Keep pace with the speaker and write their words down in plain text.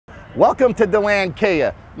Welcome to Deland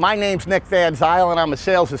Kia. My name's Nick Fanscile and I'm a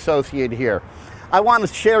sales associate here. I want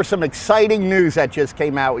to share some exciting news that just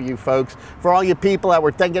came out with you folks. For all you people that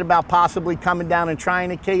were thinking about possibly coming down and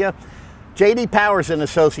trying a Kia, J.D. Powers and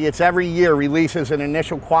Associates every year releases an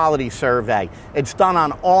initial quality survey. It's done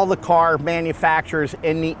on all the car manufacturers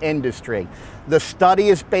in the industry. The study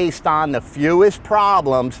is based on the fewest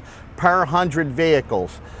problems per 100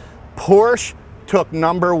 vehicles. Porsche took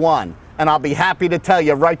 #1. And I'll be happy to tell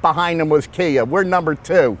you, right behind them was Kia. We're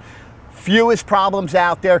 #2. Fewest problems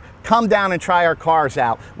out there. Come down and try our cars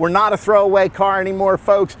out. We're not a throwaway car anymore,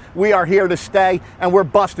 folks. We are here to stay, and we're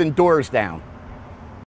busting doors down.